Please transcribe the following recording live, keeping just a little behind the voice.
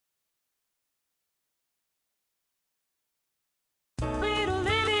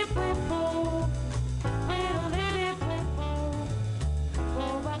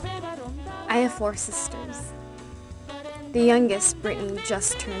I have 4 sisters. The youngest, Brittany,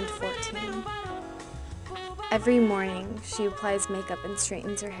 just turned 14. Every morning, she applies makeup and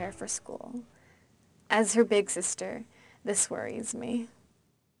straightens her hair for school. As her big sister, this worries me.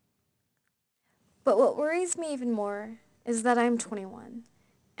 But what worries me even more is that I'm 21,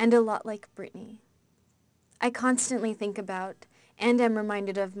 and a lot like Brittany. I constantly think about and am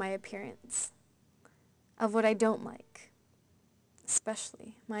reminded of my appearance, of what I don't like,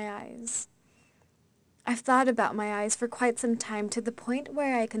 especially my eyes. I've thought about my eyes for quite some time, to the point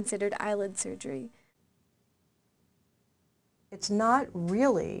where I considered eyelid surgery. It's not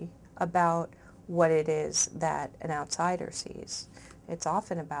really about what it is that an outsider sees. It's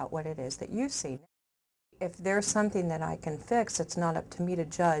often about what it is that you see. If there's something that I can fix, it's not up to me to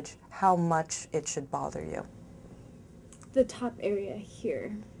judge how much it should bother you. The top area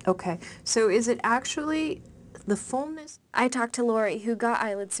here. Okay, so is it actually the fullness? I talked to Lori, who got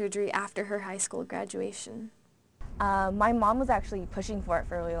eyelid surgery after her high school graduation. My mom was actually pushing for it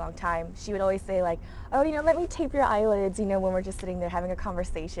for a really long time. She would always say like, oh, let me tape your eyelids, when we're just sitting there having a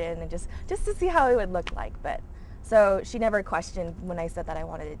conversation and just to see how it would look like. But so she never questioned when I said that I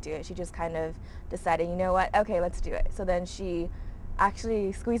wanted to do it. She just kind of decided, you know what, okay, let's do it. So then she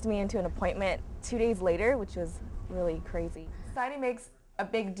actually squeezed me into an appointment 2 days later, which was really crazy. Society makes a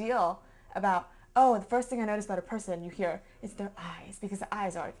big deal about, oh, the first thing I notice about a person, you hear, is their eyes, because the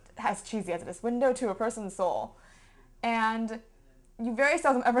eyes are as cheesy as it is, window to a person's soul. And you very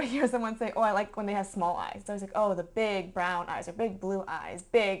seldom ever hear someone say, oh, I like when they have small eyes. It's always like, oh, the big brown eyes or big blue eyes,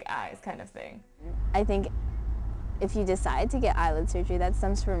 big eyes kind of thing. I think if you decide to get eyelid surgery, that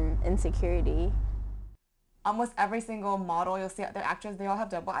stems from insecurity. Almost every single model you'll see out there, actors, they all have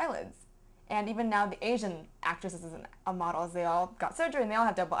double eyelids. And even now the Asian actresses and models, they all got surgery and they all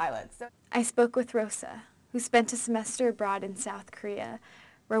have double eyelids. So I spoke with Rosa, who spent a semester abroad in South Korea,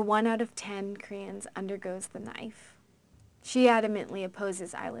 where 1 out of 10 Koreans undergoes the knife. She adamantly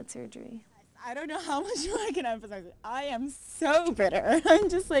opposes eyelid surgery. I don't know how much more I can emphasize it. I am so bitter. I'm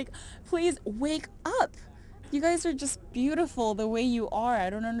just like, please wake up. You guys are just beautiful the way you are. I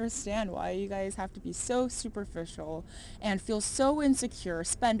don't understand why you guys have to be so superficial and feel so insecure,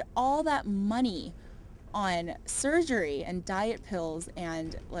 spend all that money on surgery and diet pills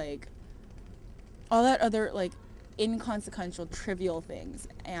and like all that other like inconsequential, trivial things.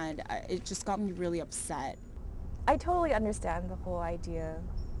 And it just got me really upset. I totally understand the whole idea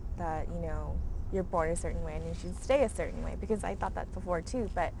that, you're born a certain way and you should stay a certain way, because I thought that before too,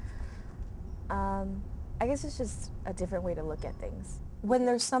 but I guess it's just a different way to look at things. When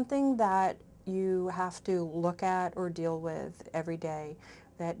there's something that you have to look at or deal with every day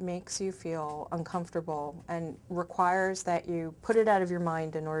that makes you feel uncomfortable and requires that you put it out of your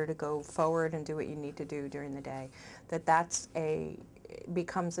mind in order to go forward and do what you need to do during the day,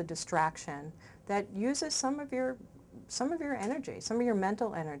 becomes a distraction that uses some of your energy, some of your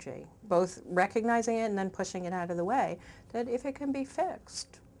mental energy, both recognizing it and then pushing it out of the way, that if it can be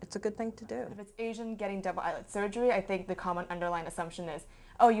fixed, it's a good thing to do. if it's Asian getting double eyelid surgery, I think the common underlying assumption is,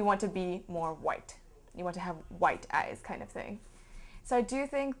 oh, you want to be more white. You want to have white eyes kind of thing. So I do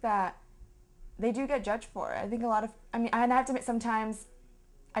think that they do get judged for it. I think and I have to admit, sometimes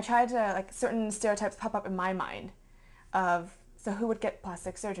I try to, certain stereotypes pop up in my mind of, so who would get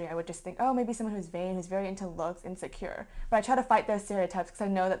plastic surgery? I would just think, oh, maybe someone who's vain, who's very into looks, insecure. But I try to fight those stereotypes because I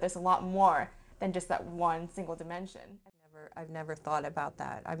know that there's a lot more than just that one single dimension. I've never thought about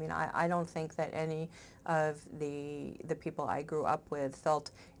that. I mean, I don't think that any of the people I grew up with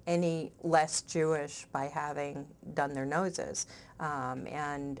felt any less Jewish by having done their noses.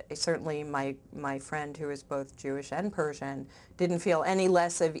 And certainly my friend, who is both Jewish and Persian, didn't feel any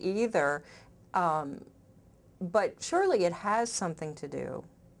less of either. But surely it has something to do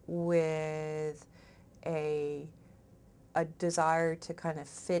with a desire to kind of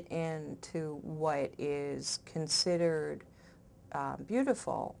fit into what is considered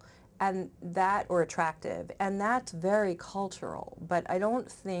beautiful or attractive, and that's very cultural. But I don't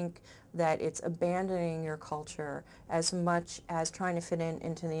think that it's abandoning your culture as much as trying to fit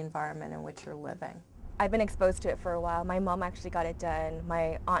into the environment in which you're living. I've been exposed to it for a while. My mom actually got it done.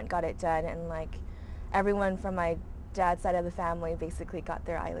 My aunt got it done, and everyone from my dad's side of the family basically got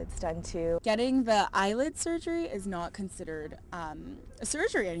their eyelids done too. Getting the eyelid surgery is not considered a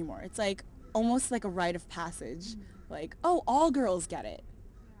surgery anymore. It's almost like a rite of passage. Oh, all girls get it.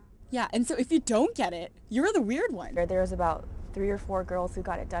 Yeah, and so if you don't get it, you're the weird one. There was about 3 or 4 girls who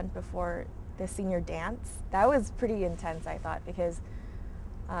got it done before the senior dance. That was pretty intense, I thought, because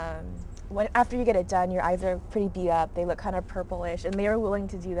after you get it done, your eyes are pretty beat up. They look kind of purplish, and they were willing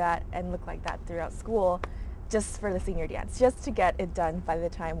to do that and look like that throughout school just for the senior dance, just to get it done by the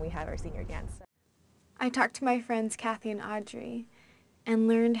time we have our senior dance. I talked to my friends Kathy and Audrey and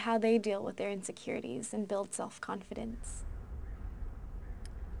learned how they deal with their insecurities and build self-confidence.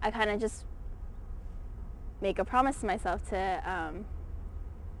 I kind of just make a promise to myself to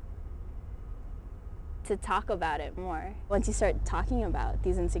talk about it more. Once you start talking about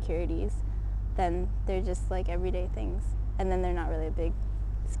these insecurities, then they're just like everyday things, and then they're not really a big,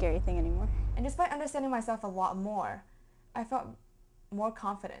 scary thing anymore. And just by understanding myself a lot more, I felt more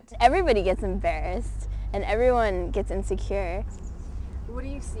confident. Everybody gets embarrassed, and everyone gets insecure. What do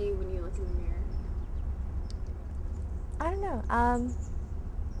you see when you look in the mirror? I don't know.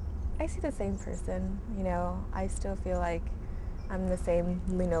 I see the same person, you know. I still feel like I'm the same,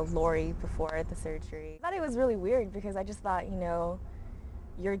 you know, Lori before the surgery. I thought it was really weird because I just thought, you know,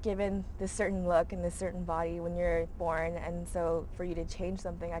 you're given this certain look and this certain body when you're born, and so for you to change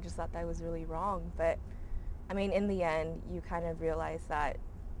something, I just thought that was really wrong. But I mean, in the end, you kind of realize that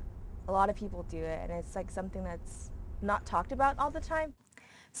a lot of people do it, and it's like something that's not talked about all the time.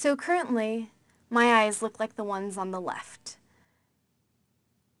 So currently, my eyes look like the ones on the left.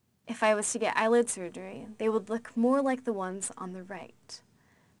 If I was to get eyelid surgery, they would look more like the ones on the right.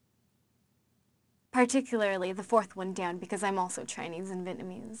 Particularly the fourth one down, because I'm also Chinese and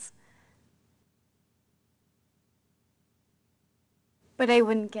Vietnamese. But I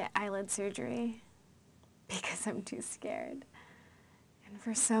wouldn't get eyelid surgery because I'm too scared. And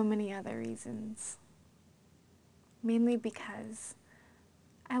for so many other reasons. Mainly because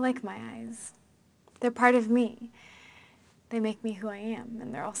I like my eyes. They're part of me. They make me who I am,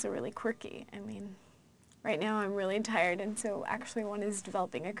 and they're also really quirky. I mean, right now I'm really tired, and so actually one is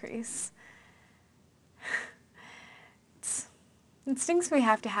developing a crease. It stinks we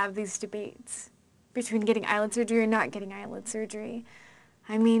have to have these debates between getting eyelid surgery or not getting eyelid surgery.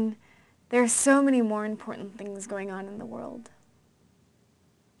 I mean, there are so many more important things going on in the world.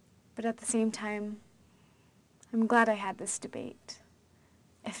 But at the same time, I'm glad I had this debate.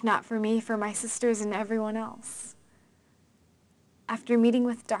 If not for me, for my sisters and everyone else. After meeting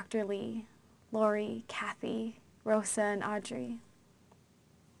with Dr. Lee, Lori, Kathy, Rosa, and Audrey,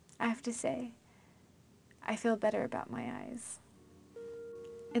 I have to say, I feel better about my eyes.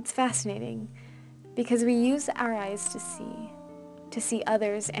 It's fascinating because we use our eyes to see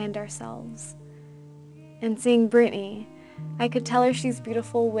others and ourselves. And seeing Brittany, I could tell her she's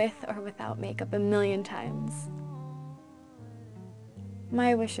beautiful with or without makeup 1,000,000 times.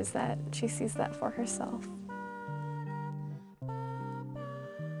 My wish is that she sees that for herself.